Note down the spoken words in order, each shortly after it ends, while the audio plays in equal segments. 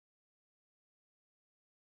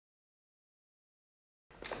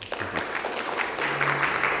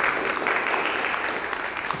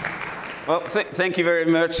Well, thank you very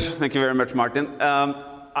much. Thank you very much, Martin.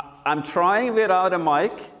 I'm trying without a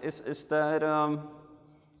mic. Is that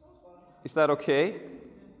okay?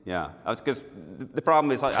 Yeah, because the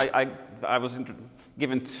problem is I was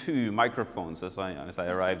given two microphones as I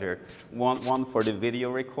arrived here. One for the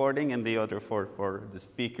video recording and the other for the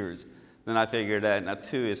speakers. Then I figured that now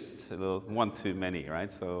two is a little one too many,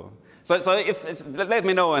 right? So if it's, let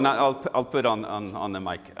me know and I'll put on the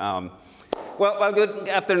mic. Well, good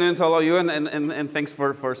afternoon to all of you, and thanks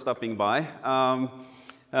for stopping by.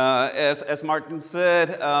 As Martin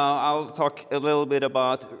said, I'll talk a little bit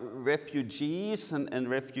about refugees and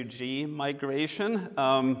refugee migration.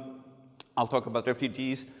 I'll talk about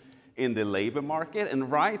refugees in the labor market,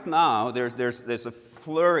 and right now there's a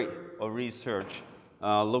flurry of research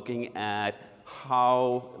looking at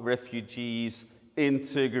how refugees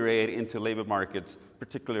integrate into labor markets,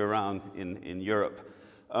 particularly around in Europe.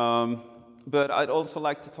 But I'd also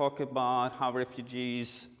like to talk about how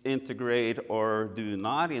refugees integrate or do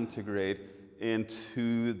not integrate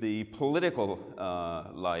into the political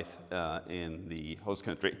life in the host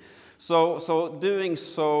country. So doing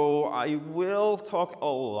so, I will talk a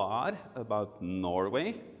lot about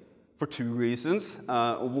Norway for two reasons.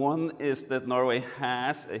 One is that Norway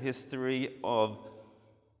has a history of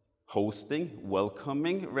hosting,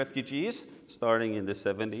 welcoming refugees, starting in the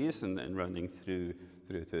 70s and running through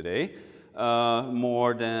today.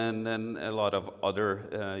 More than a lot of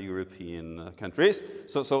other European countries.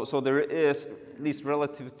 So there is, at least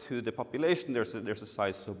relative to the population, there's a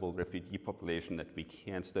sizable refugee population that we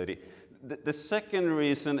can study. The second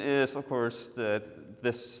reason is, of course, that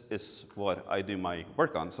this is what I do my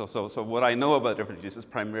work on. So what I know about refugees is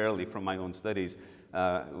primarily from my own studies,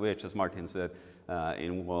 which, as Martin said,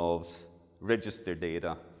 involves registered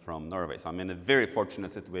data from Norway. So I'm in a very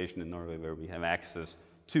fortunate situation in Norway where we have access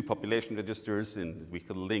to population registers, and we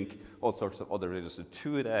could link all sorts of other registers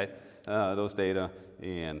to those data,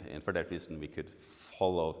 and for that reason we could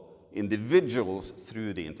follow individuals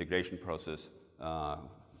through the integration process,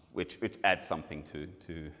 which adds something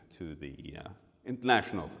to the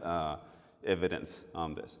international evidence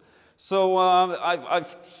on this. So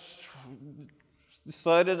I've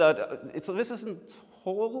decided that this isn't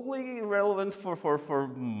totally relevant for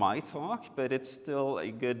my talk, but it's still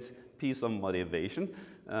a good piece of motivation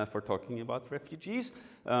for talking about refugees.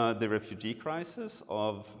 The refugee crisis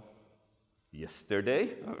of yesterday,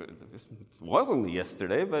 it was only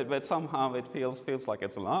yesterday, but somehow it feels like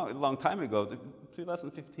it's a long time ago.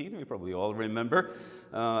 2015, we probably all remember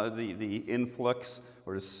the influx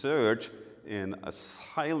or the surge in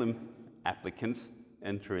asylum applicants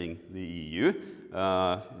entering the EU,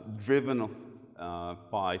 driven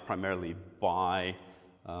primarily by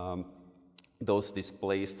those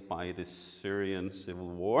displaced by the Syrian civil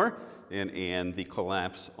war and the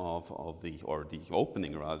collapse of the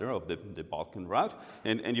opening rather of the Balkan route.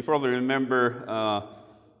 And you probably remember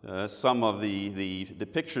some of the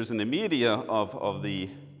pictures in the media of the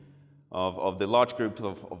large groups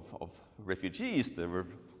of refugees that were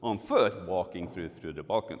on foot walking through the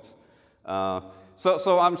Balkans.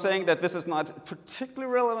 So I'm saying that this is not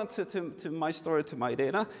particularly relevant to my story, to my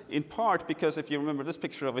data, in part because if you remember this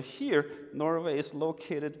picture over here, Norway is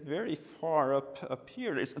located very far up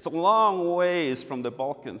here. It's a long ways from the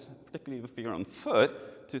Balkans, particularly if you're on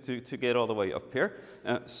foot, to get all the way up here.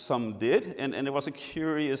 Some did, and there was a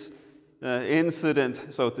curious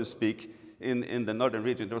incident, so to speak, in the northern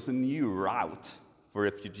region. There was a new route for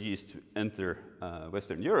refugees to enter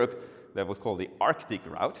Western Europe that was called the Arctic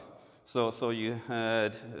route. So you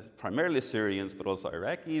had primarily Syrians, but also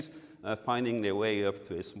Iraqis, finding their way up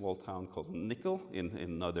to a small town called Nikkel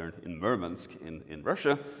in Murmansk in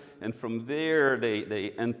Russia. And from there,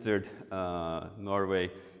 they entered Norway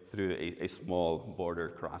through a small border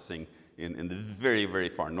crossing in the very, very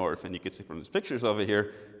far north. And you can see from these pictures over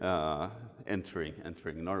here, entering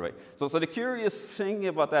Norway. So the curious thing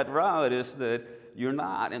about that route is that you're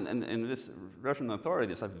not, and this Russian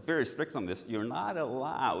authorities are very strict on this, you're not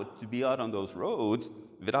allowed to be out on those roads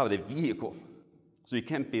without a vehicle. So you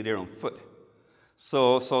can't be there on foot.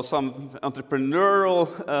 So some entrepreneurial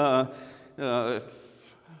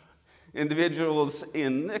individuals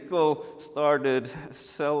in Nikkel started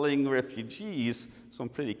selling refugees some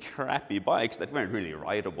pretty crappy bikes that weren't really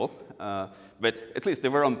rideable, but at least they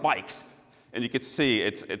were on bikes. And you could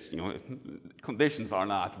see conditions are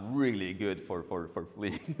not really good for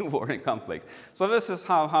fleeing war and conflict. So this is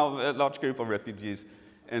how a large group of refugees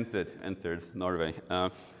entered Norway.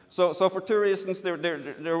 So for two reasons, there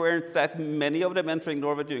weren't that many of them entering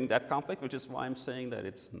Norway during that conflict, which is why I'm saying that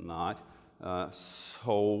it's not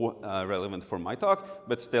so relevant for my talk,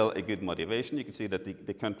 but still a good motivation. You can see that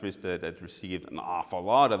the countries that received an awful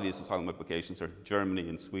lot of these asylum applications are Germany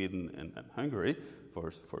and Sweden and Hungary,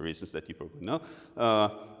 for reasons that you probably know,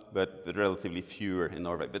 but relatively fewer in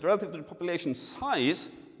Norway. But relative to the population size,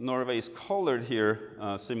 Norway is colored here,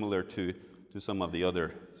 similar to some of the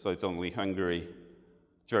other. So it's only Hungary,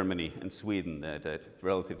 Germany, and Sweden that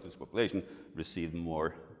relative to its population received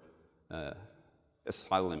more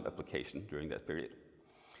asylum application during that period.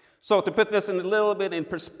 So to put this in a little bit in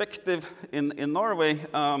perspective in Norway,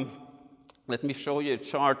 let me show you a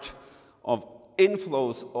chart of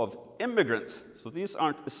inflows of immigrants. So these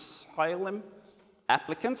aren't asylum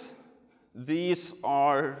applicants. These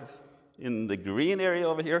are, in the green area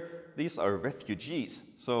over here, these are refugees.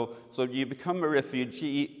 So you become a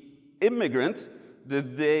refugee immigrant the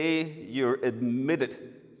day you're admitted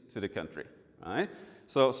to the country, right?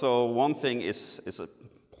 So one thing is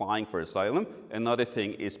applying for asylum, another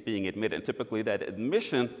thing is being admitted. And typically that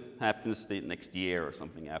admission happens the next year or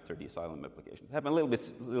something after the asylum application. It happened a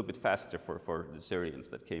little bit faster for the Syrians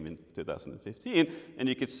that came in 2015. And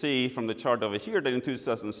you can see from the chart over here that in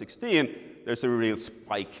 2016, there's a real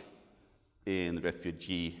spike in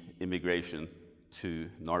refugee immigration to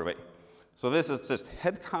Norway. So this is just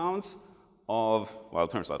head counts of, well,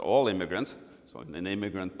 it turns out all immigrants. So an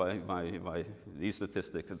immigrant by these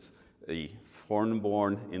statistics, it's a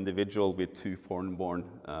foreign-born individual with two foreign-born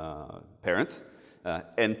parents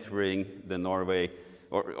entering the Norway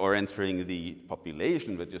or entering the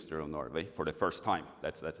population register of Norway for the first time.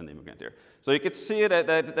 That's an immigrant here. So you could see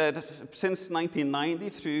that since 1990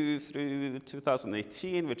 through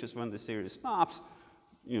 2018, which is when the series stops,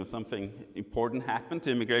 you know, something important happened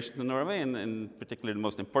to immigration to Norway, and particularly the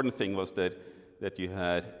most important thing was that you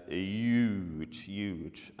had a huge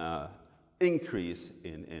increase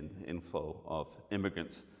in inflow of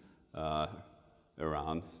immigrants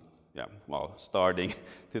around, starting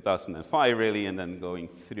 2005 really, and then going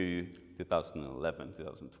through 2011,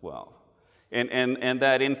 2012. And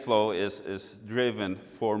that inflow is driven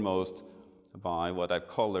foremost by what I've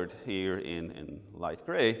colored here in light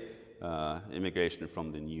gray, immigration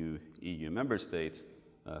from the new EU member states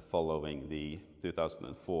following the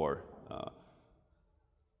 2004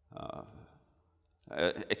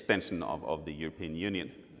 extension of the European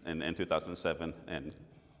Union in 2007, and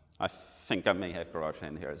I think I may have Croatia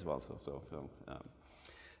in here as well.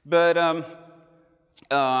 Back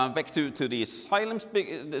to the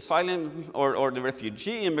asylum or the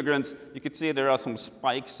refugee immigrants, you could see there are some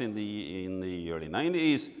spikes in the early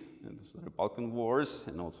 90s, and the Balkan Wars,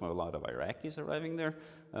 and also a lot of Iraqis arriving there.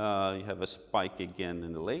 You have a spike again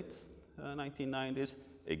in the late 1990s,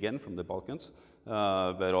 again from the Balkans.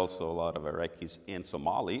 But also a lot of Iraqis and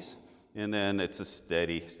Somalis. And then it's a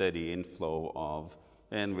steady inflow of,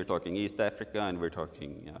 and we're talking East Africa, and we're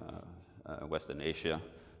talking Western Asia,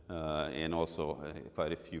 and also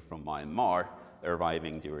quite a few from Myanmar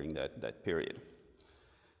arriving during that period.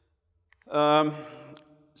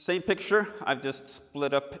 Same picture, I've just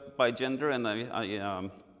split up by gender, and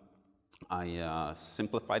I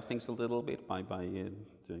simplified things a little bit by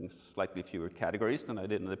doing slightly fewer categories than I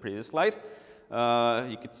did in the previous slide.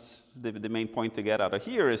 The main point to get out of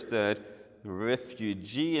here is that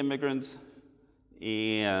refugee immigrants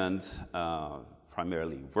and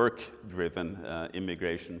primarily work-driven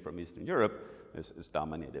immigration from Eastern Europe is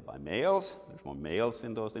dominated by males. There's more males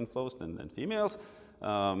in those inflows than females,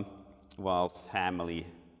 while family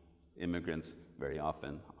immigrants very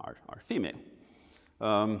often are female.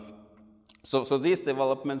 So these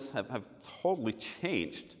developments have totally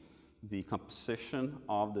changed the composition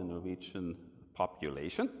of the Norwegian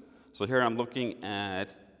population. So here I'm looking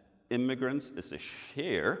at immigrants as a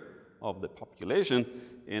share of the population.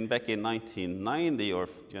 And back in 1990, or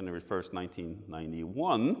January 1st,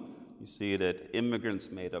 1991, you see that immigrants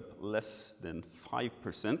made up less than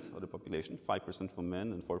 5% of the population, 5% for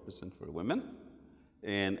men and 4% for women.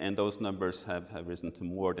 And those numbers have risen to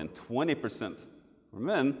more than 20% for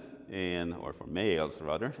men, or for males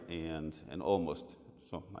rather, and almost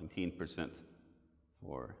 19%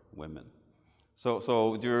 for women.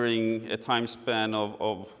 So during a time span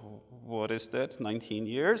of what is that, 19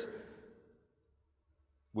 years,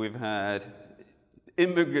 we've had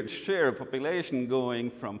immigrant share of population going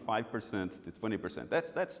from 5% to 20%.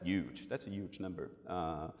 That's huge. That's a huge number.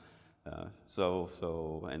 And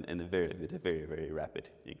a very rapid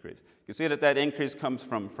increase. You see that increase comes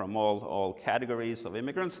from all categories of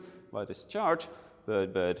immigrants by this chart,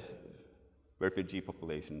 but refugee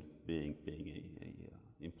population being an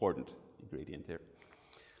important ingredient here.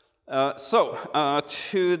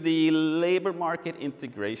 To the labor market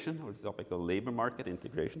integration, or the topic of labor market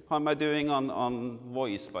integration. How am I doing on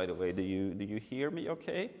voice, by the way? Do you hear me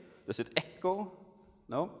okay? Does it echo?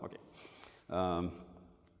 No? Okay. I'm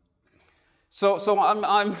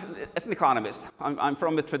as an economist, I'm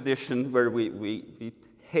from a tradition where we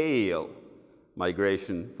hail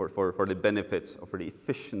migration for the benefits or for the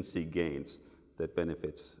efficiency gains that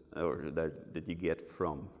benefits or that you get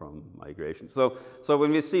from migration. So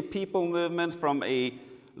when we see people movement from a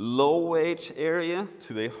low wage area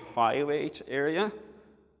to a high wage area,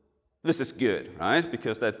 this is good, right?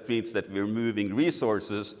 Because that means that we're moving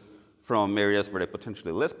resources from areas where they're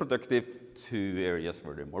potentially less productive to areas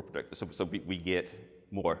where they're more productive. So we get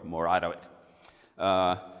more out of it.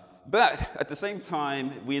 But at the same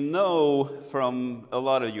time, we know from a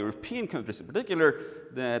lot of European countries in particular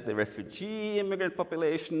that the refugee immigrant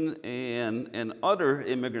population and other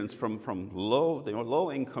immigrants from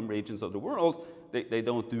low income regions of the world, they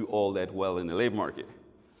don't do all that well in the labor market.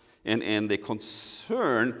 And the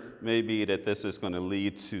concern may be that this is going to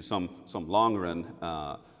lead to some long run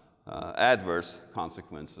adverse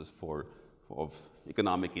consequences of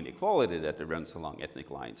economic inequality that runs along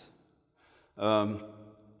ethnic lines.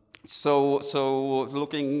 So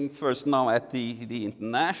looking first now at the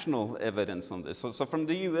international evidence on this. So from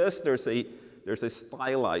the US, there's a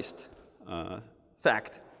stylized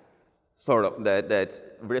fact, sort of, that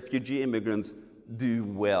refugee immigrants do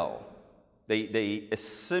well. They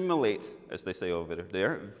assimilate, as they say over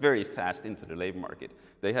there, very fast into the labor market.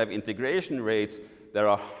 They have integration rates that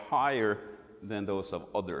are higher than those of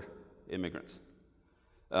other immigrants.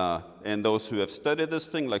 And those who have studied this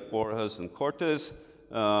thing, like Borges and Cortes,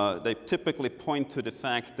 they typically point to the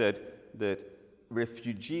fact that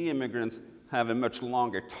refugee immigrants have a much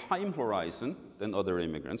longer time horizon than other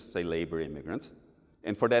immigrants, say labor immigrants.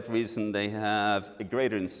 And for that reason, they have a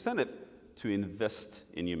greater incentive to invest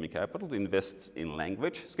in human capital, to invest in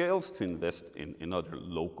language skills, to invest in other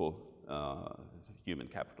local human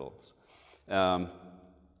capitals. And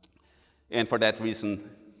for that reason,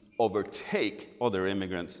 overtake other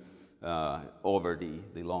immigrants over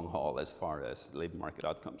the long haul as far as labor market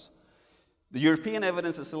outcomes. The European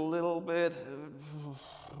evidence is a little bit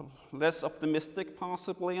less optimistic,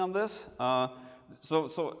 possibly, on this.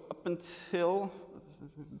 So up until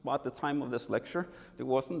about the time of this lecture, there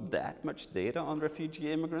wasn't that much data on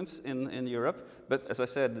refugee immigrants in Europe. But as I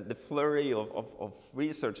said, the flurry of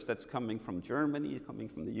research that's coming from Germany, coming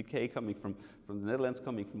from the UK, coming from the Netherlands,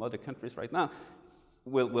 coming from other countries right now,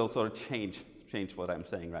 will sort of change what I'm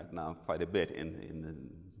saying right now quite a bit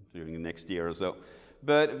during the next year or so.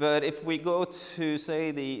 But if we go to, say,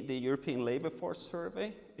 the European Labor Force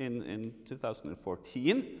Survey in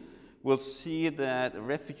 2014, we'll see that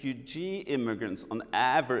refugee immigrants, on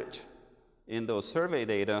average, in those survey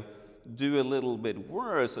data, do a little bit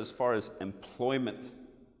worse as far as employment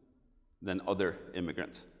than other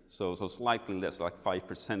immigrants. So slightly less, like 5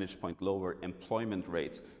 percentage point lower employment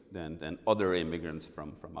rates than other immigrants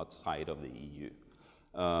from outside of the EU.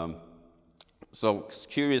 So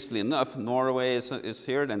curiously enough, Norway is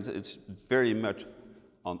here, and it's very much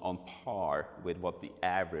on par with what the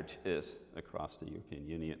average is across the European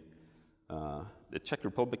Union. The Czech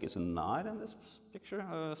Republic is not in this picture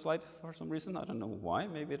slide for some reason. I don't know why.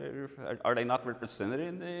 Maybe are they not represented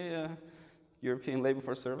in the European Labor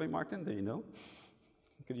Force Survey, Martin? Do you know?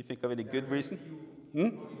 Could you think of any good reason?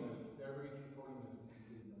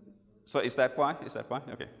 So is that why?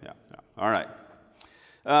 Okay, yeah. All right.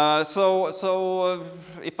 So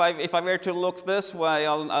if I were to look this way,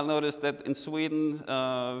 I'll notice that in Sweden,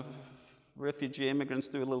 refugee immigrants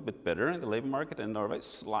do a little bit better in the labor market, in Norway,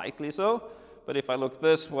 slightly so. But if I look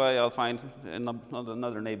this way, I'll find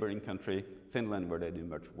another neighboring country, Finland, where they do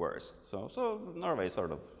much worse. So Norway is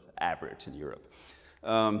sort of average in Europe.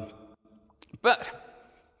 But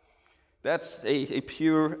that's a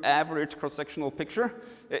pure average cross-sectional picture.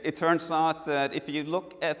 It turns out that if you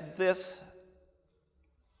look at this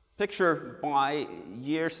picture by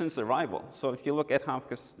year since arrival, so if you look at how,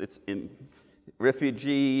 because it's in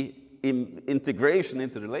refugee integration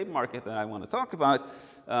into the labor market that I want to talk about,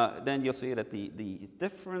 then you'll see that the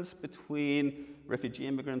difference between refugee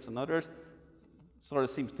immigrants and others sort of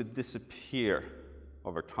seems to disappear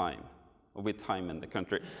over time, or with time in the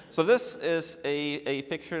country. So this is a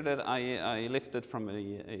picture that I lifted from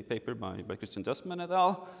a paper by Christian Dustman et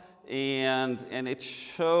al. And it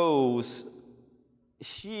shows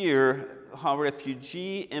here how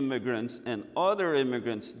refugee immigrants and other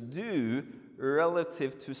immigrants do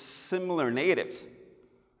relative to similar natives,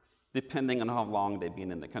 depending on how long they've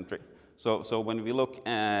been in the country. So when we look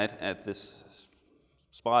at this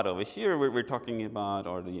spot over here, we're talking about,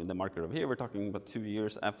 or the marker over here, we're talking about 2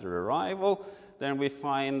 years after arrival, then we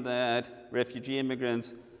find that refugee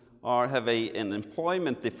immigrants have an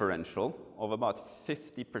employment differential of about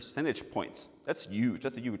 50 percentage points. That's huge,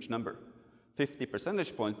 that's a huge number. 50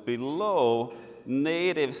 percentage points below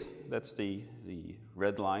natives, that's the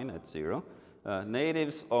red line at 0,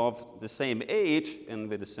 natives of the same age and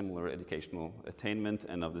with a similar educational attainment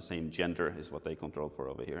and of the same gender is what they control for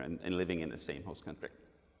over here, and living in the same host country.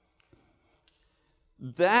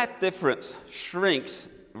 That difference shrinks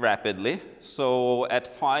rapidly. So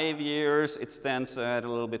at 5 years, it stands at a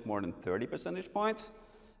little bit more than 30 percentage points.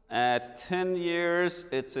 At 10 years,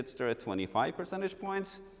 it sits there at 25 percentage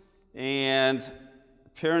points. And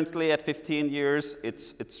currently at 15 years,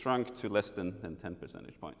 it's shrunk to less than 10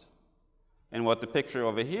 percentage points. And what the picture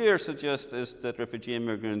over here suggests is that refugee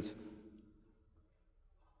immigrants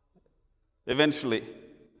eventually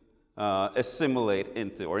assimilate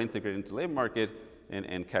into or integrate into the labor market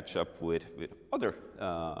and catch up with other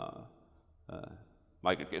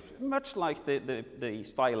migrant groups, much like the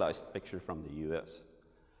stylized picture from the US.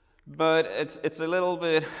 But it's a little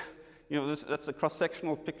bit, you know, that's a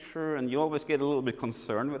cross-sectional picture, and you always get a little bit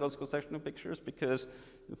concerned with those cross-sectional pictures because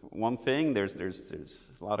one thing, there's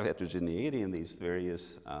a lot of heterogeneity in these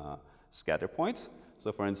various scatter points.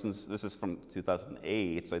 So for instance, this is from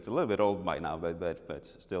 2008, so it's a little bit old by now, but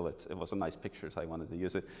still it was a nice picture, so I wanted to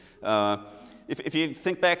use it. If you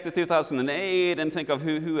think back to 2008 and think of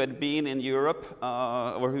who had been in Europe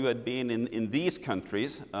or who had been in these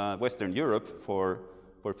countries, Western Europe, for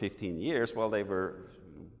 15 years, well, they were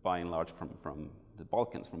by and large from the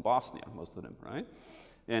Balkans, from Bosnia, most of them, right?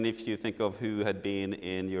 And if you think of who had been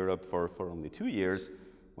in Europe for only 2 years,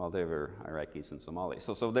 well, they were Iraqis and Somalis.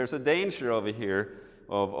 So there's a danger over here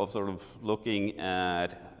of sort of looking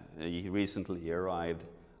at a recently arrived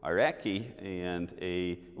Iraqi and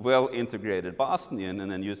a well-integrated Bosnian,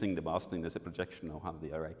 and then using the Bosnian as a projection of how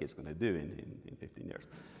the Iraqi is going to do in 15 years.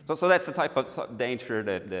 So that's the type of danger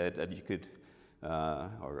that you could,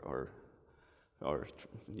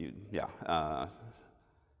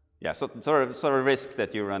 so sort of risk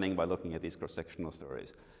that you're running by looking at these cross-sectional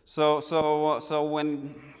stories. So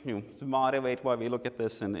when, you know, to motivate why we look at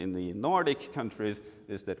this in the Nordic countries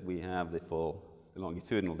is that we have the full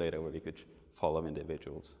longitudinal data where we could follow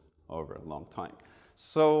individuals over a long time.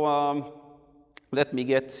 So let me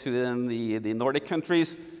get to then the Nordic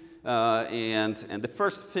countries. And the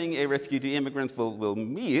first thing a refugee immigrant will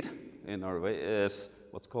meet in Norway is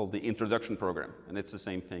what's called the introduction program. And it's the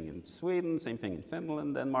same thing in Sweden, same thing in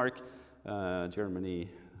Finland, Denmark, Germany,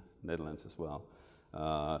 Netherlands as well.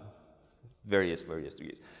 Various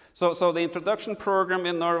degrees. So the introduction program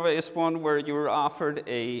in Norway is one where you're offered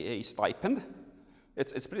a stipend.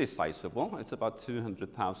 It's pretty sizable. It's about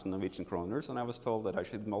 200,000 Norwegian kroners, and I was told that I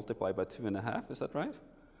should multiply by 2.5. Is that right?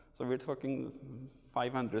 So we're talking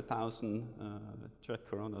 500,000 Czech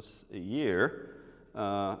koronas a year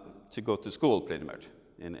to go to school, pretty much.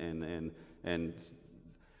 And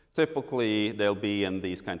typically they'll be in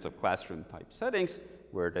these kinds of classroom-type settings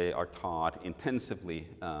where they are taught intensively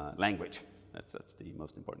language. That's the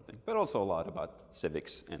most important thing. But also a lot about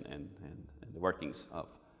civics and the workings of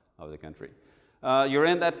the country. You're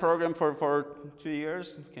in that program for 2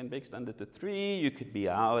 years. It can be extended to 3. You could be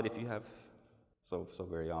out if you have, so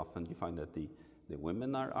very often you find that the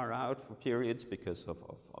women are out for periods because of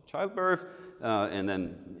childbirth, and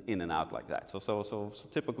then in and out like that. So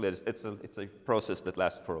typically it's a process that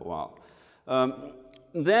lasts for a while.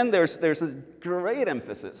 Then there's a great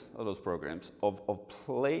emphasis of those programs of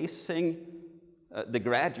placing the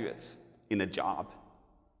graduates in a job.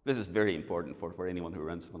 This is very important for anyone who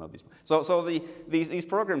runs one of these. So these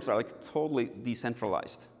programs are like totally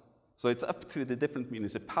decentralized. So it's up to the different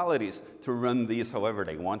municipalities to run these however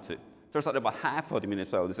they want to. Turns out about half of the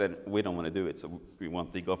municipalities said, we don't want to do it, so we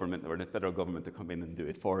want the government or the federal government to come in and do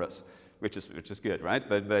it for us, which is good, right?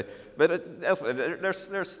 But there's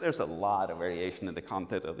a lot of variation in the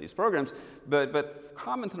content of these programs. But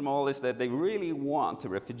common to them all is that they really want to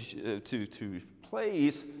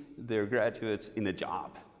place their graduates in a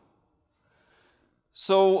job.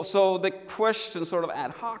 So the question sort of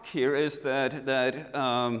ad hoc here is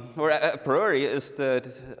or a priori is that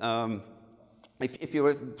if you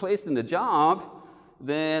were placed in the job,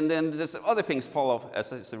 then there's other things follow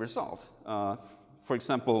as a result. For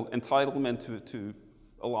example, entitlement to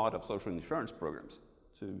a lot of social insurance programs,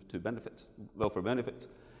 to benefits, welfare benefits.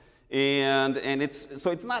 And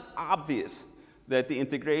it's not obvious that the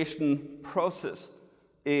integration process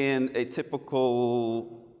in a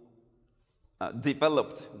typical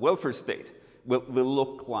developed welfare state will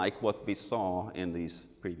look like what we saw in these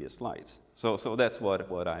previous slides. So that's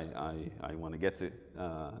what I want to get to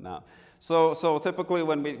now. So typically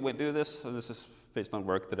when we do this, and this is based on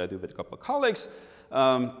work that I do with a couple of colleagues,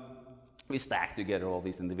 we stack together all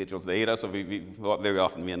these individual data. So very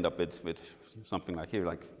often we end up with something like here,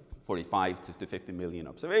 like 45 to 50 million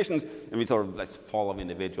observations, and we sort of let's follow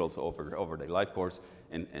individuals over their life course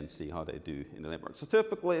and see how they do in the labor market. So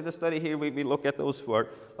typically in the study here, we look at those who are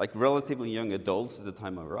like relatively young adults at the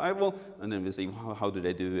time of arrival, and then we see how do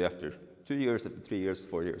they do after 2 years, after 3 years,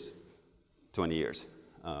 4 years, 20 years.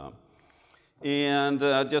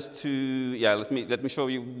 Just to, let me show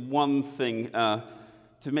you one thing.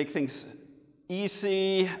 To make things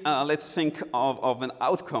easy, let's think of an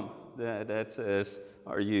outcome that says,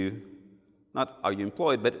 are you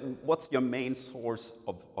employed, but what's your main source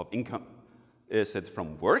of income? Is it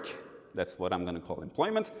from work? That's what I'm going to call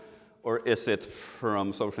employment. Or is it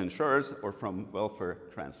from social insurance or from welfare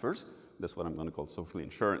transfers? That's what I'm going to call social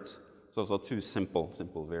insurance. So two simple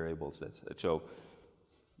variables that show,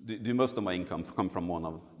 do most of my income come from one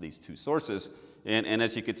of these two sources? And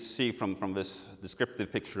as you could see from this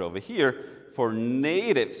descriptive picture over here, for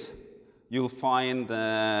natives, you'll find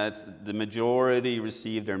that the majority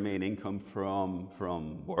receive their main income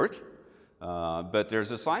from work, but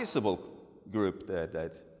there's a sizable group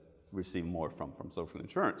that receive more from social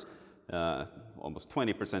insurance. Almost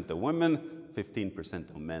 20% of women, 15%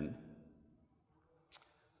 of men.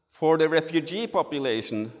 For the refugee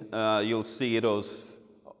population, you'll see those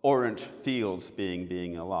orange fields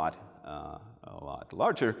being a lot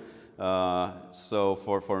larger. So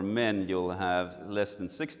for men, you'll have less than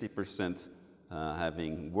 60%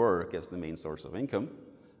 having work as the main source of income.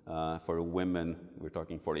 For women, we're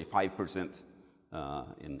talking 45%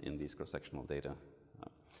 in these cross-sectional data.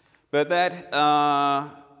 But that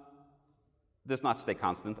does not stay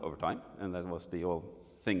constant over time, and that was the whole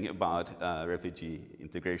thing about refugee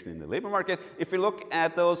integration in the labor market. If we look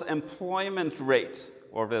at those employment rates,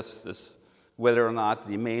 or this whether or not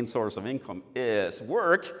the main source of income is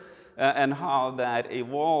work, and how that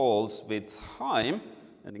evolves with time,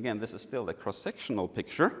 and again, this is still a cross-sectional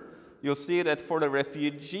picture, you'll see that for the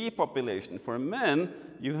refugee population, for men,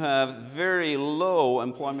 you have very low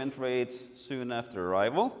employment rates soon after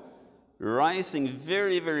arrival, rising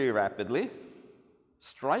very, very rapidly,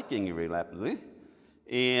 strikingly rapidly,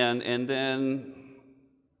 and then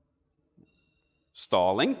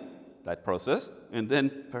stalling that process, and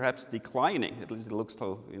then perhaps declining, at least it looks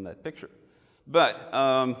so in that picture. But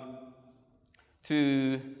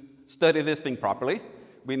to study this thing properly,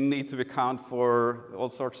 we need to account for all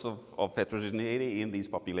sorts of heterogeneity in these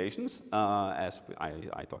populations, as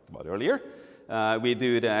I talked about earlier. We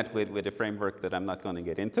do that with a framework that I'm not going to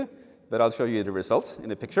get into, but I'll show you the results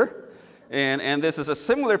in a picture. And this is a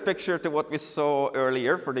similar picture to what we saw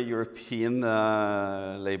earlier for the European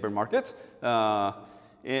labor markets.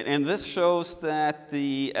 And this shows that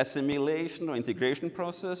the assimilation or integration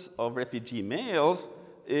process of refugee males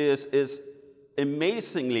is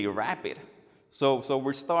amazingly rapid. So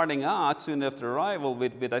we're starting out soon after arrival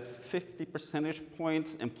with that 50 percentage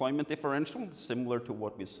point employment differential, similar to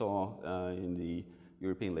what we saw in the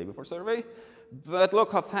European Labor Force Survey. But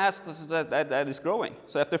look how fast that is growing.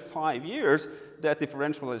 So after 5 years, that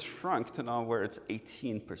differential has shrunk to now where it's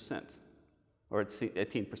 18%, or it's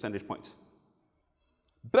 18 percentage points.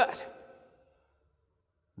 But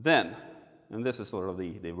then, and this is sort of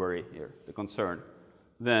the worry here, the concern,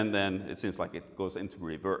 then it seems like it goes into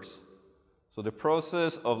reverse. So the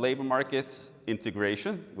process of labor market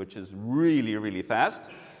integration, which is really, really fast,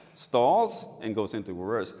 stalls and goes into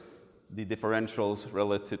reverse. The differentials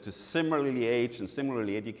relative to similarly aged and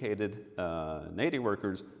similarly educated native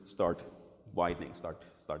workers start widening,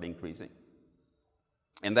 start increasing.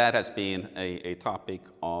 And that has been a topic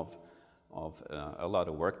of a lot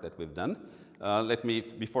of work that we've done.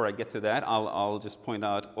 Before I get to that, I'll just point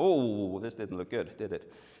out, oh, this didn't look good, did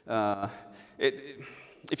it?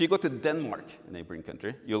 If you go to Denmark, a neighboring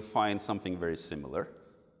country, you'll find something very similar.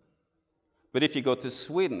 But if you go to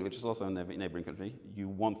Sweden, which is also a neighboring country, you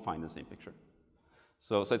won't find the same picture.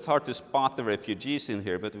 So it's hard to spot the refugees in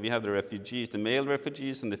here, but we have the refugees, the male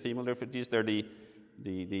refugees and the female refugees. They're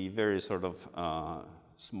the very sort of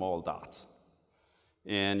small dots.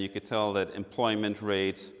 And you could tell that employment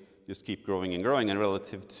rates just keep growing and growing, and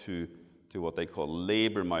relative to what they call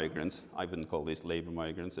labor migrants. I wouldn't call these labor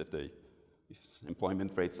migrants if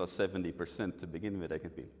employment rates are 70% to begin with. They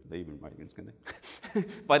could be labor migrants, can they?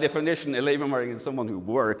 By definition, a labor migrant is someone who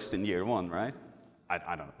works in year one, right?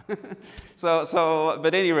 I don't know. But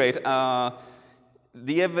at any rate,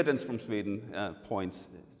 the evidence from Sweden points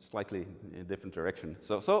slightly in a different direction.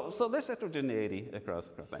 So there's heterogeneity across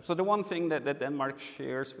time. So the one thing that Denmark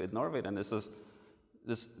shares with Norway then is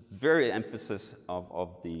this very emphasis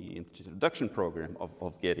of the introduction program of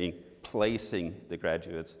placing the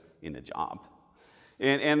graduates in a job.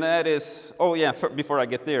 And that is, oh yeah, before I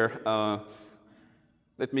get there,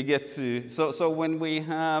 let me get to, so when we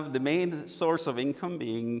have the main source of income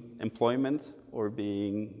being employment or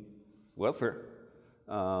being welfare,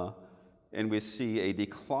 and we see a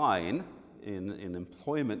decline in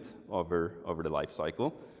employment over the life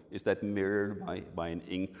cycle, is that mirrored by an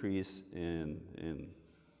increase in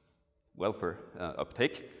welfare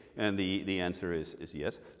uptake? And the answer is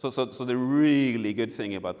yes. So the really good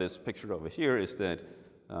thing about this picture over here is that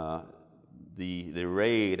the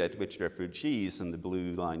rate at which refugees, and the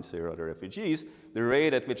blue lines here are the refugees, the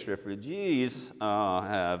rate at which refugees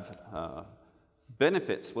have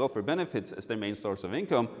benefits, welfare benefits as their main source of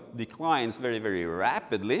income declines very, very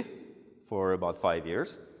rapidly for about 5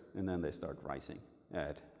 years, and then they start rising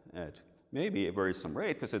at maybe a worrisome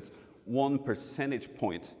rate, because it's 1 percentage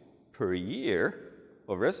point per year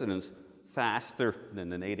of residents faster than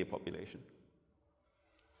the native population.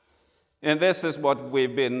 And this is what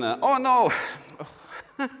we've been, oh no,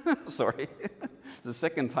 sorry. The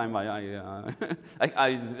second time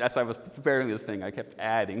as I was preparing this thing, I kept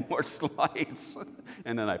adding more slides,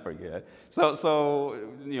 and then I forget. So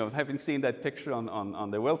you know, having seen that picture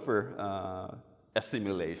on the welfare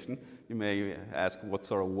assimilation, you may ask, what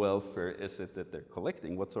sort of welfare is it that they're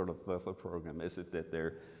collecting? What sort of welfare program is it that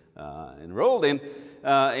they're enrolled in?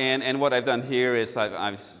 And what I've done here is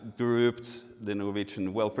I've grouped the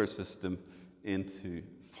Norwegian welfare system into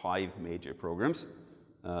 5 major programs,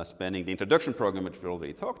 spanning the introduction program, which we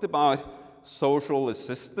already talked about, social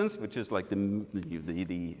assistance, which is like the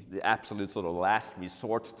absolute sort of last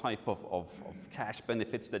resort type of cash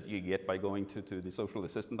benefits that you get by going to the social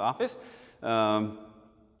assistant office,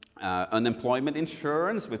 unemployment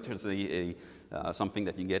insurance, which is something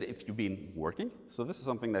that you get if you've been working. So this is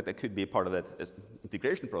something that could be a part of that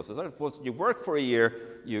integration process. If you work for a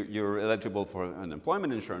year, you're eligible for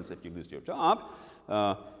unemployment insurance if you lose your job.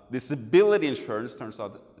 Disability insurance, turns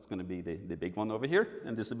out it's going to be the big one over here.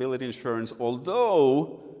 And disability insurance,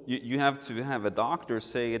 although you have to have a doctor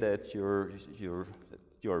say that your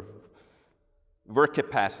work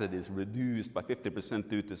capacity is reduced by 50%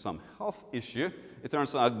 due to some health issue, it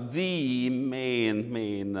turns out the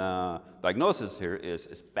main diagnosis here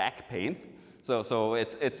is back pain. So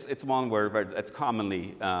it's one where it's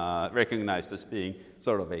commonly recognized as being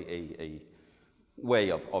sort of a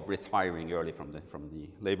way of retiring early from the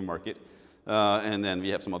labor market. And then we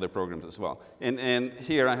have some other programs as well. And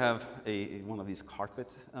here I have one of these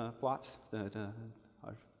carpet plots that are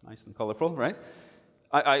nice and colorful, right?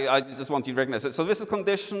 I just want you to recognize it. So this is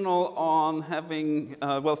conditional on having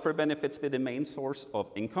welfare benefits be the main source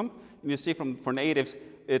of income. And you see for natives,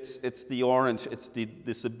 it's the orange, it's the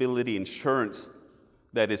disability insurance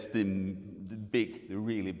that is the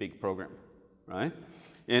really big program, right?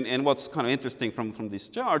 And what's kind of interesting from these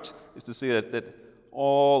charts is to see that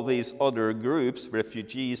all these other groups,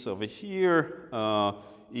 refugees over here,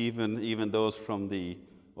 even those from the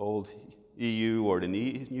old EU or the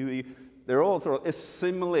new EU, they're all sort of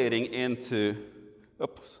assimilating into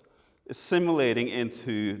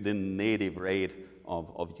the native rate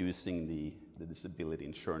of using the disability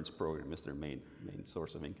insurance program as their main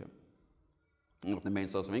source of income. Not the main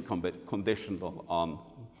source of income, but conditional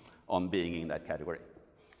on being in that category.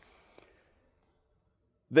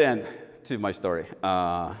 Then to my story.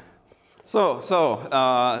 The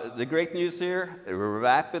great news here: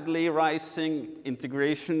 rapidly rising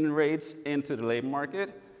integration rates into the labor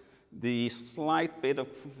market. The slight bit of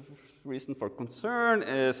reason for concern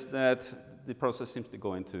is that the process seems to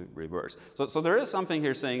go into reverse. So there is something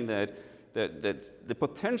here saying that the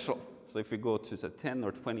potential, so if we go to say 10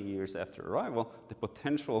 or 20 years after arrival, the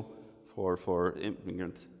potential for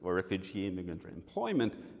immigrant or refugee immigrant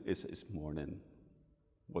employment is more than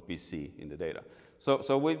what we see in the data.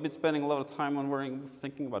 So we've been spending a lot of time on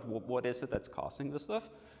thinking about what is it that's causing this stuff,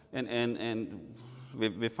 and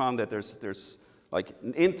we found that there's like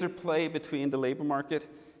an interplay between the labor market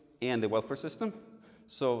and the welfare system.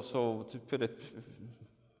 So to put it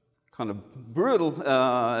kind of brutal,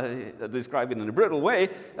 describe it in a brutal way,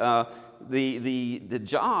 the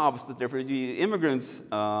jobs that the refugee immigrants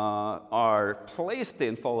are placed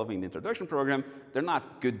in following the introduction program, they're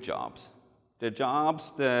not good jobs. They're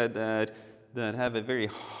jobs that have a very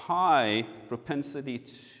high propensity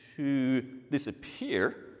to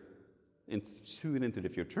disappear soon into the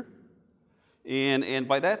future. And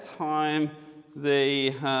by that time,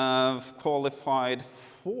 they have qualified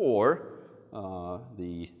for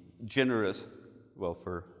the generous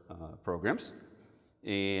welfare programs.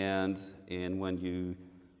 And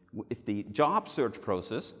if the job search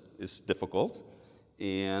process is difficult,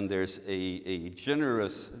 and there's a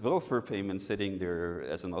generous welfare payment sitting there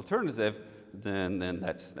as an alternative, then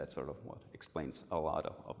that's sort of what explains a lot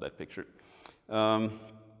of that picture.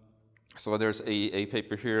 So there's a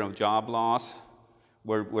paper here on job loss,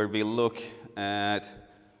 where we look at,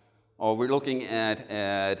 we're looking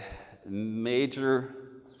at major,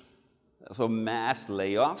 so mass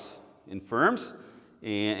layoffs in firms,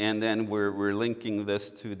 and then we're linking this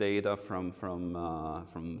to data from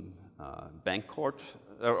bank court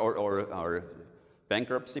or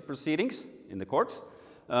bankruptcy proceedings in the courts,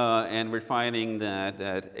 and we're finding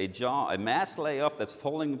that a mass layoff that's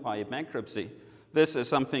followed by a bankruptcy, this is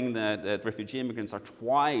something that refugee immigrants are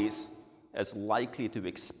twice as likely to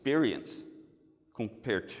experience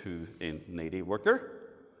compared to a native worker.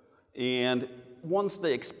 And once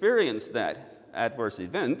they experience that adverse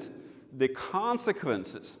event, the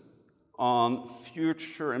consequences on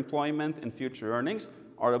future employment and future earnings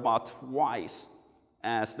are about twice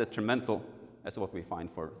as detrimental as what we find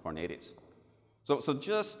for natives. So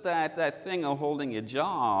just that thing of holding a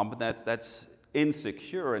job that's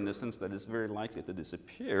insecure in the sense that it's very likely to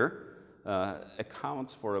disappear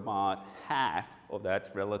accounts for about half of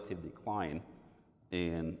that relative decline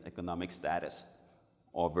in economic status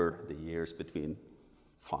over the years between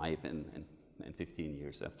 5 and 15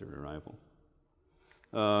 years after arrival.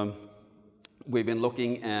 We've been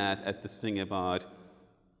looking at this thing about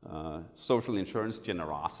social insurance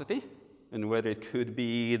generosity, and whether it could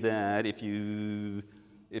be that if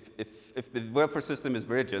the welfare system is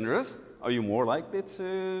very generous, are you more likely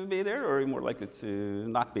to be there, or are you more likely to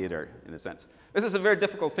not be there, in a sense? This is a very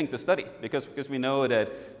difficult thing to study, because we know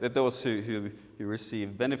that those who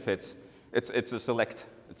receive benefits, it's a select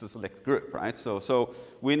group, right? So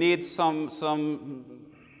we need some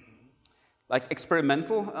like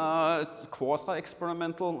experimental,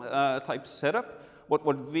 quasi-experimental type setup. What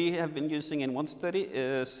we have been using in one study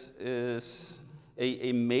is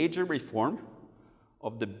a major reform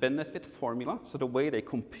of the benefit formula. So the way they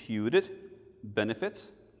computed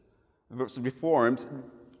benefits was reformed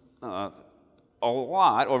a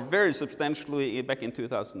lot, or very substantially, back in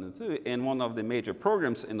 2002 in one of the major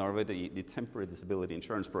programs in Norway, the temporary disability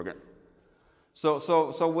insurance program.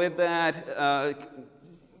 So with that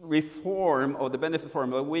reform of the benefit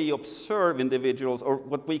formula, we observe individuals, or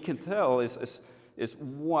what we can tell is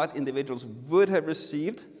what individuals would have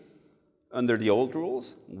received under the old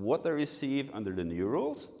rules, what they receive under the new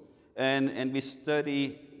rules, and we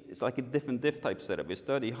study, it's like a different diff type setup. We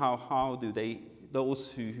study how do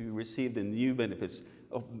those who receive the new benefits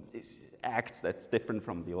acts that's different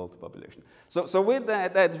from the old population. So with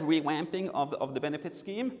that revamping of the benefit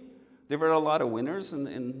scheme, there were a lot of winners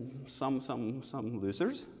and some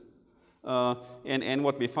losers. And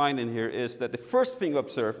what we find in here is that the first thing we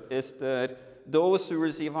observe is that those who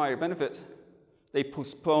receive higher benefits, they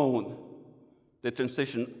postpone the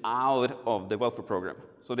transition out of the welfare program.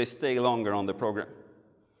 So they stay longer on the program.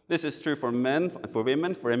 This is true for men, for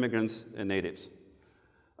women, for immigrants and natives.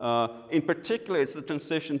 In particular, it's the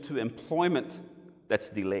transition to employment that's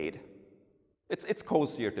delayed. It's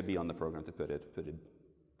cozier to be on the program, to put it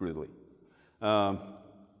brutally.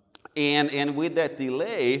 And with that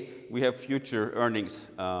delay, we have future earnings.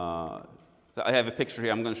 I have a picture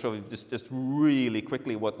here. I'm going to show you just really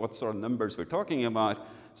quickly what sort of numbers we're talking about.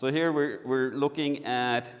 So here we're looking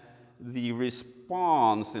at the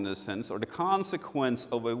response, in a sense, or the consequence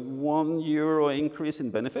of a €1 increase in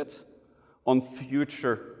benefits on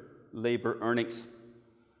future labor earnings.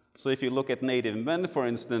 So if you look at native men, for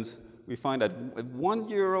instance, we find that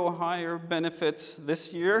 €1 higher benefits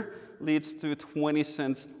this year leads to 20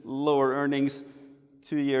 cents lower earnings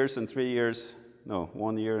 2 years and 3 years, no,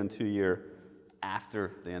 1 year and 2 years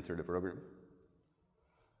after they enter the program.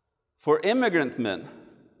 For immigrant men,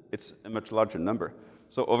 it's a much larger number.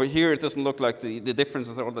 So over here, it doesn't look like the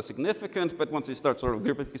differences are all that significant, but once you start sort of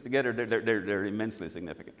grouping these together, they're immensely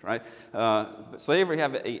significant, right? So here we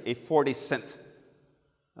have a 40-cent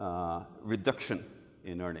reduction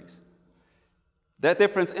in earnings. That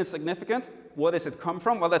difference is significant. What does it come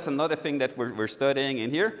from? Well, that's another thing that we're studying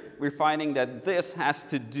in here. We're finding that this has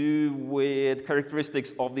to do with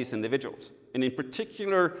characteristics of these individuals. And in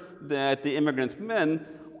particular, that the immigrant men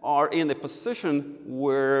are in a position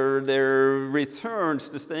where their returns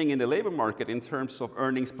to staying in the labor market in terms of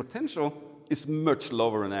earnings potential is much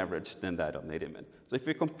lower on average than that of native men. So if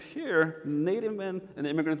we compare native men and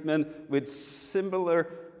immigrant men with similar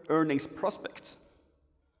earnings prospects,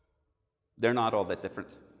 they're not all that different.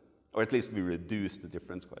 Or at least we reduce the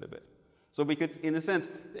difference quite a bit. So we could, in a sense,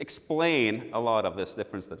 explain a lot of this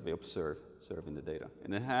difference that we observe in the data.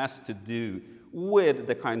 And it has to do with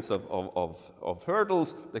the kinds of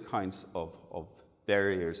hurdles, the kinds of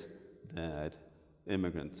barriers that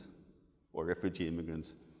immigrants or refugee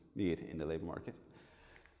immigrants meet in the labor market.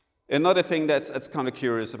 Another thing that's kind of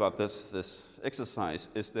curious about this exercise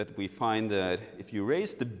is that we find that if you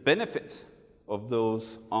raise the benefits of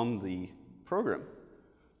those on the program,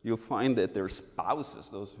 you'll find that their spouses,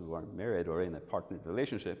 those who are married or in a partnered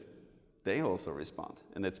relationship, they also respond.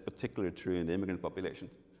 And that's particularly true in the immigrant population.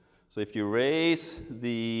 So if you raise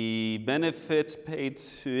the benefits paid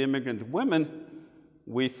to immigrant women,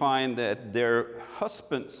 we find that their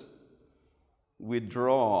husbands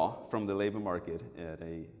withdraw from the labor market at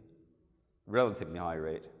a relatively high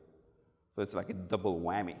rate. So it's like a double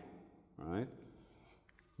whammy, right?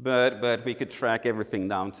 But we could track everything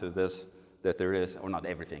down to this, that there is, or not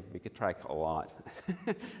everything, we could track a lot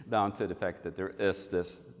down to the fact that there is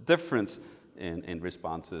this difference in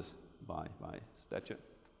responses by stature.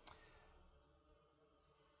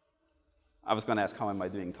 I was going to ask, how am I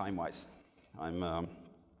doing time-wise? I'm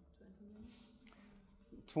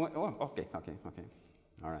 20 minutes. Oh, okay,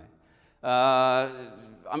 all right.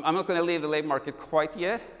 I'm not going to leave the labor market quite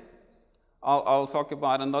yet. I'll talk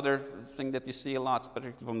about another thing that you see a lot,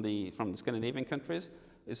 particularly from the Scandinavian countries,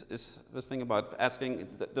 is this thing about asking,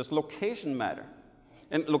 does location matter?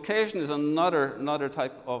 And location is another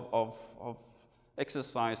type of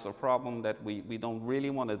exercise or problem that we don't really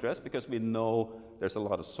want to address because we know there's a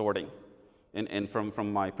lot of sorting. And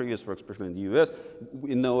from my previous work, especially in the US,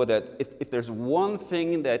 we know that if there's one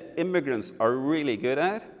thing that immigrants are really good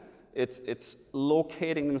at, it's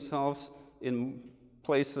locating themselves in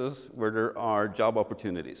places where there are job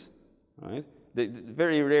opportunities, right?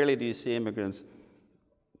 Very rarely do you see immigrants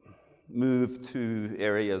move to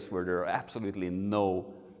areas where there are absolutely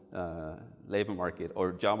no labor market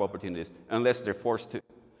or job opportunities unless they're forced to.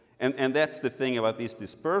 And that's the thing about these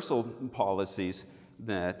dispersal policies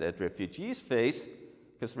that refugees face,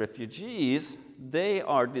 because refugees, they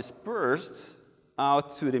are dispersed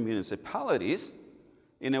out to the municipalities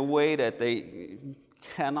in a way that they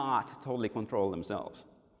cannot totally control themselves.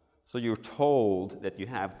 So you're told that you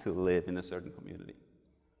have to live in a certain community.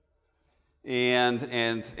 And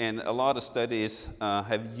a lot of studies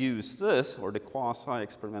have used this, or the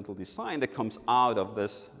quasi-experimental design that comes out of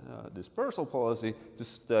this dispersal policy, to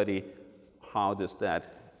study how does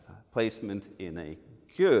that placement in a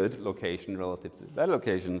good location relative to a bad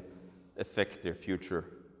location affect their future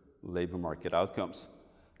labor market outcomes.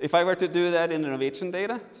 If I were to do that in the Norwegian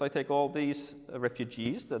data, so I take all these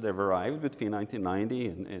refugees that have arrived between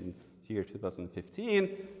 1990 and here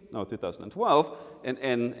 2012,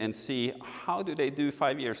 and see how do they do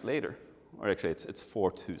 5 years later, or actually it's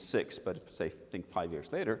 4 to 6, but say think 5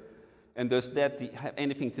 years later, and does that have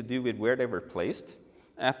anything to do with where they were placed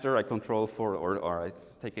after I control for or I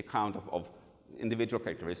take account of individual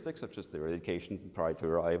characteristics such as their education prior to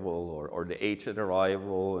arrival or the age at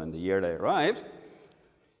arrival and the year they arrived.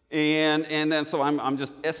 And then so I'm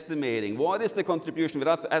just estimating what is the contribution,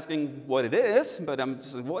 without asking what it is, but I'm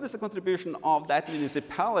just saying what is the contribution of that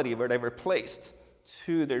municipality where they were placed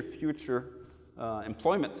to their future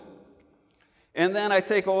employment. And then I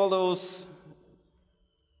take all those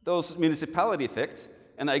municipality effects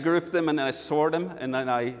and I group them and I sort them, and then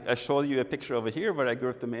I show you a picture over here where I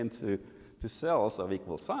group them into cells of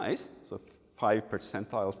equal size, so 5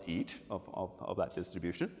 percentiles each of that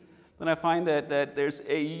distribution. Then I find that there's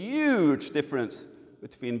a huge difference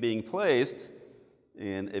between being placed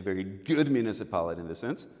in a very good municipality, in this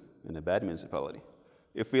sense, and a bad municipality.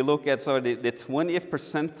 If we look at the 20th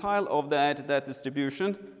percentile of that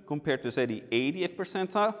distribution compared to, say, the 80th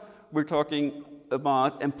percentile, we're talking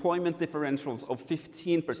about employment differentials of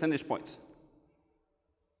 15 percentage points.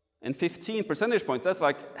 And 15 percentage points, that's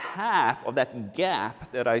like half of that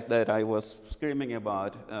gap that I was screaming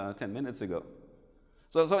about 10 minutes ago.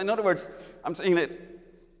 So in other words, I'm saying that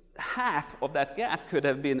half of that gap could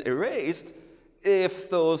have been erased if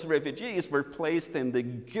those refugees were placed in the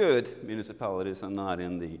good municipalities and not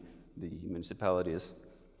in the municipalities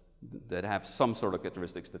that have some sort of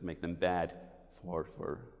characteristics that make them bad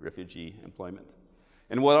for refugee employment.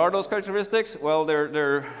 And what are those characteristics? Well,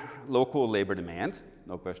 they're local labor demand,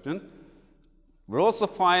 no question. We're also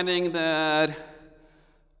finding that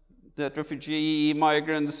refugee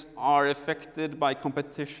migrants are affected by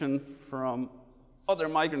competition from other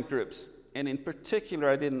migrant groups. And in particular,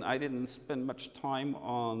 I didn't spend much time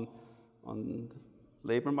on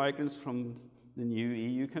labor migrants from the new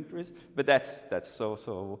EU countries, but that's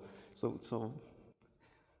so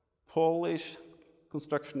Polish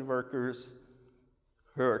construction workers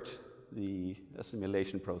hurt the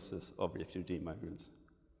assimilation process of refugee migrants.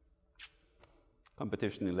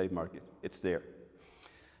 Competition in the labor market, it's there.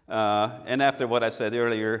 And after what I said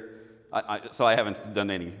earlier, so I haven't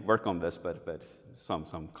done any work on this, but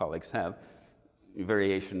some colleagues have,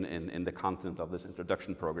 variation in the content of this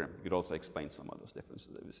introduction program. You could also explain some of those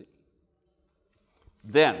differences that we see.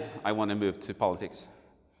 Then I want to move to politics,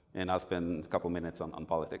 and I'll spend a couple minutes on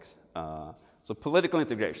politics. So political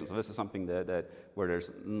integration, so this is something where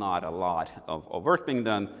there's not a lot of work being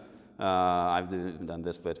done. I've done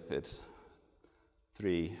this with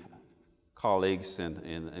 3 colleagues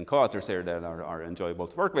and co-authors here that are enjoyable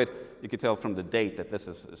to work with. You can tell from the date that this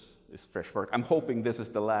is fresh work. I'm hoping this is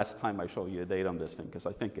the last time I show you a date on this thing, because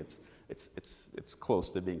I think it's close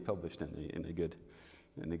to being published in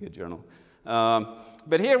a good journal.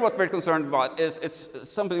 But here what we're concerned about is it's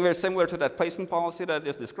something very similar to that placement policy that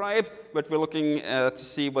is described, but we're looking to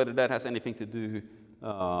see whether that has anything to do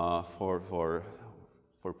for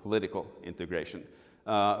political integration.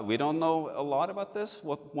 We don't know a lot about this.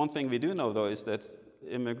 One thing we do know, though, is that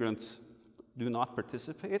immigrants do not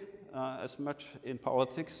participate as much in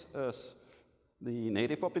politics as the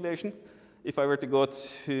native population. If I were to go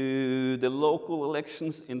to the local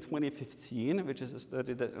elections in 2015, which is a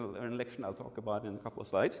study an election I'll talk about in a couple of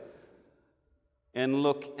slides, and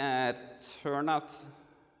look at turnout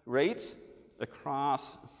rates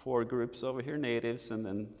across 4 groups over here, natives, and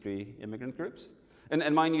then 3 immigrant groups.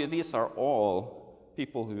 And mind you, these are all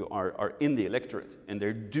people who are in the electorate, and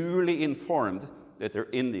they're duly informed that they're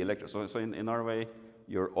in the electorate. So in Norway,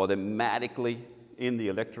 you're automatically in the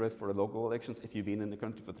electorate for the local elections if you've been in the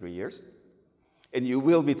country for 3 years. And you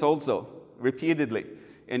will be told so repeatedly,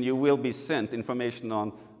 and you will be sent information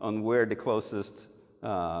on where the closest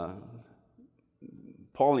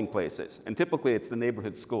polling place is. And typically it's the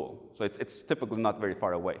neighborhood school. So it's typically not very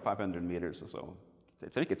far away, 500 meters or so. I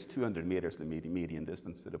think it's 200 meters, the median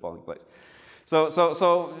distance to the polling place. So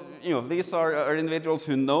you know, these are individuals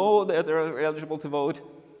who know that they're eligible to vote.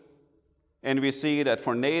 And we see that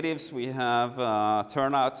for natives, we have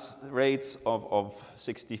turnout rates of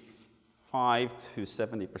 65 to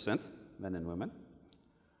 70%, men and women.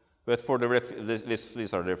 But for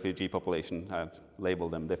these are the refugee population. I've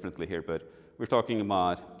labeled them differently here, but we're talking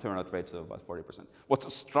about turnout rates of about 40%.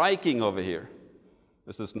 What's striking over here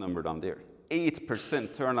is this number down there.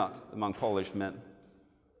 8% turnout among Polish men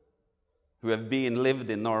who have lived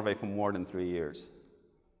in Norway for more than 3 years.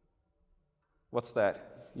 What's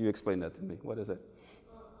that? You explain that to me. What is it?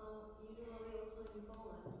 Usually also in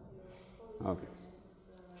Poland, the Polish elections,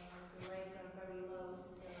 the rates are very low, so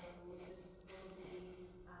this is probably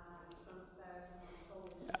transferred from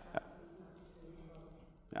Polish customers not to vote.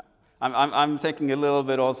 Yeah, I'm taking a little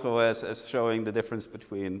bit also as showing the difference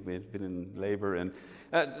between labor and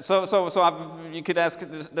so you could ask,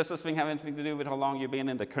 does this thing have anything to do with how long you've been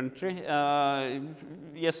in the country?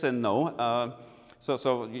 Yes and no.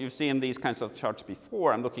 So you've seen these kinds of charts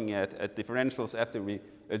before. I'm looking at differentials after we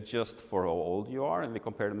adjust for how old you are, and we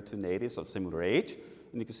compare them to natives of similar age.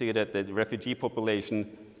 And you can see that the refugee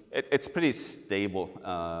population, it's pretty stable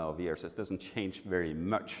over years. It doesn't change very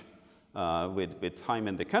much with time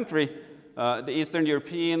in the country. The Eastern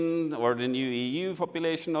European or the new EU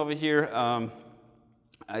population over here,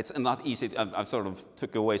 it's not easy. I've sort of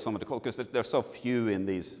took away some of the because there's so few in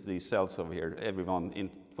these cells over here. Everyone in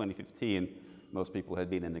 2015, most people had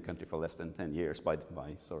been in the country for less than 10 years by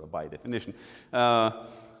definition.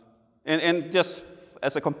 And just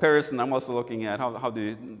as a comparison, I'm also looking at how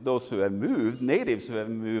do those who have moved, natives who have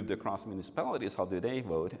moved across municipalities, how do they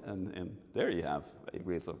vote? And there you have a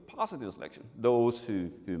real sort of positive selection. Those who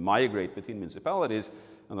migrate between municipalities,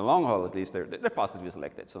 on the long haul at least, they're positively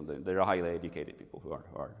selected. So they're highly educated people who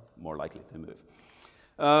are more likely to move.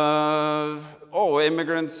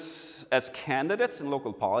 Immigrants as candidates in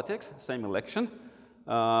local politics, same election.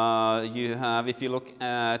 You have, if you look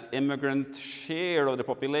at immigrant share of the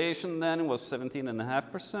population, then it was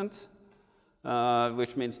 17.5%,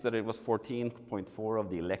 which means that it was 14.4 of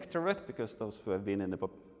the electorate, because those who have been in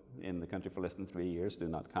the country for less than 3 years do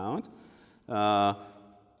not count.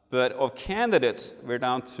 But of candidates, we're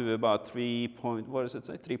down to about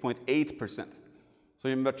 3.8%. So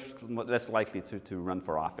you're much less likely to run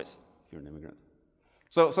for office if you're an immigrant.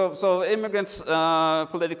 So immigrants'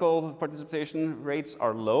 political participation rates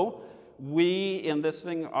are low. We, in this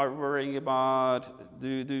thing, are worrying about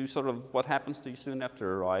do sort of what happens to you soon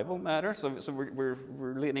after arrival matter. So we're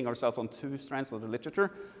leaning ourselves on 2 strands of the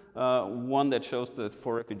literature. One that shows that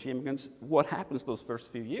for refugee immigrants, what happens those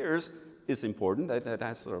first few years is important. That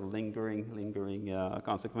has sort of lingering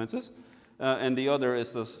consequences. And the other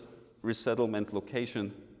is this resettlement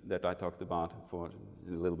location that I talked about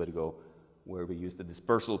a little bit ago, where we use the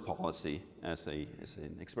dispersal policy as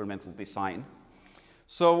an experimental design.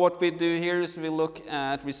 So what we do here is we look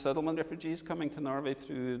at resettlement refugees coming to Norway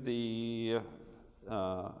through the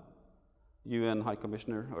UN High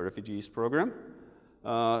Commissioner of Refugees program.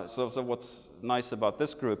 So what's nice about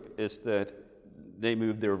this group is that they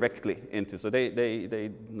move directly into, so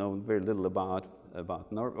they know very little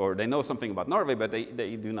about Norway, or they know something about Norway, but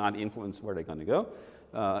they do not influence where they're going to go.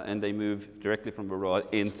 And they move directly from abroad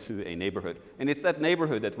into a neighborhood. And it's that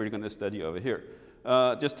neighborhood that we're going to study over here.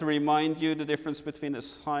 Just to remind you the difference between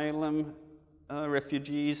asylum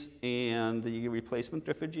refugees and the replacement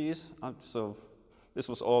refugees. So this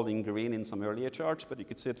was all in green in some earlier charts, but you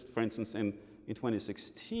could see it, for instance, in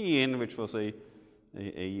 2016, which was a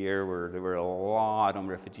year where there were a lot of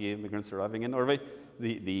refugee immigrants arriving in Norway.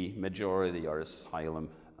 The majority are asylum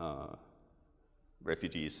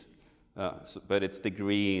refugees. But it's the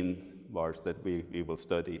green bars that we will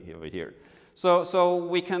study over here. So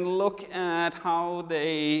we can look at how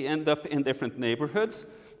they end up in different neighborhoods.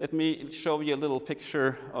 Let me show you a little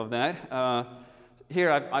picture of that.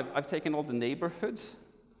 Here I've taken all the neighborhoods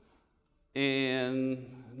in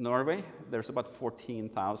Norway. There's about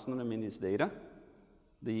 14,000 of them in this data.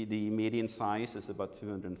 The median size is about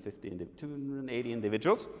 280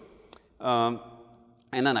 individuals.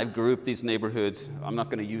 And then I've grouped these neighborhoods. I'm not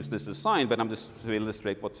going to use this as a sign, but I'm just to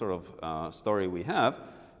illustrate what sort of story we have,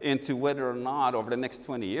 into whether or not over the next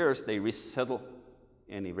 20 years they resettle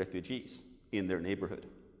any refugees in their neighborhood.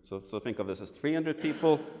 So think of this as 300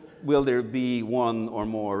 people. Will there be one or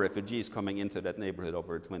more refugees coming into that neighborhood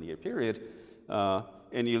over a 20-year period?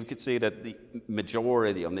 And you could see that the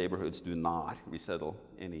majority of neighborhoods do not resettle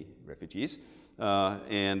any refugees.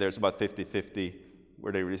 And there's about 50-50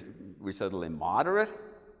 where they resettle a moderate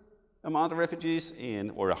amount of refugees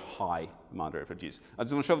or a high amount of refugees. I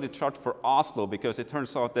just want to show the chart for Oslo because it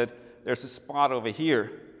turns out that there's a spot over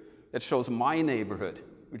here that shows my neighborhood,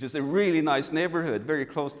 which is a really nice neighborhood, very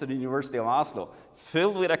close to the University of Oslo,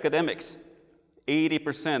 filled with academics.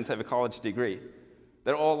 80% have a college degree.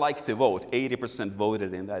 They all like to vote. 80%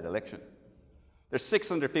 voted in that election. There's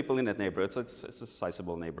 600 people in that neighborhood, so it's a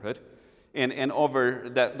sizable neighborhood. And over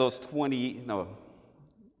those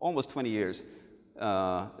almost 20 years,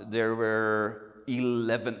 there were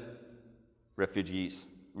 11 refugees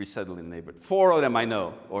resettled in the neighborhood. 4 of them I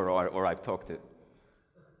know, or I've talked to.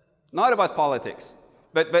 Not about politics,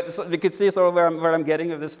 but so we could see sort of where I'm getting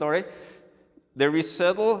with this story. They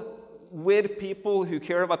resettle with people who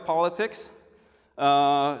care about politics,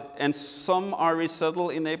 and some are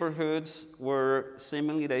resettled in neighborhoods where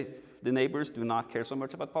seemingly the neighbors do not care so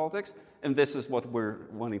much about politics, and this is what we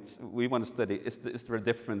want to study. Is there a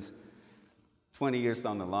difference 20 years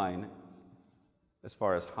down the line as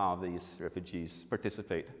far as how these refugees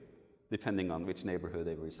participate, depending on which neighborhood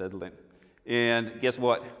they were resettled in? And guess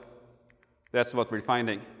what? That's what we're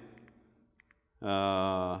finding.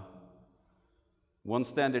 One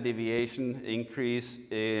standard deviation increase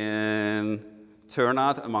in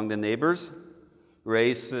turnout among the neighbors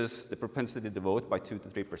raises the propensity to vote by 2 to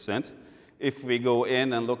 3%. If we go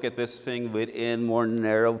in and look at this thing within more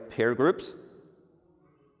narrow peer groups,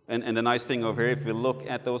 and the nice thing over here, if we look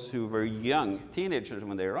at those who were young, teenagers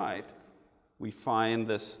when they arrived, we find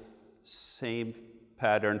this same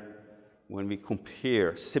pattern when we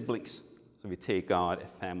compare siblings. So we take out a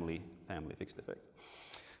family fixed effect.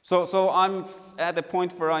 So I'm at the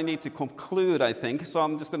point where I need to conclude, I think. So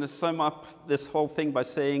I'm just going to sum up this whole thing by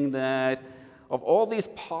saying that of all these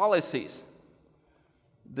policies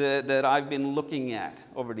that I've been looking at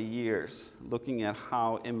over the years, looking at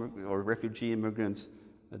how refugee immigrants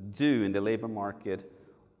do in the labor market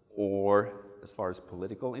or as far as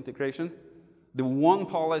political integration, the one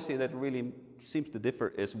policy that really seems to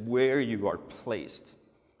differ is where you are placed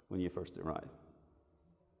when you first arrive.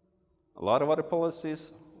 A lot of other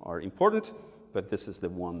policies are important, but this is the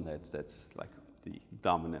one that's like the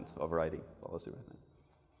dominant overriding policy right now.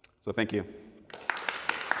 So thank you.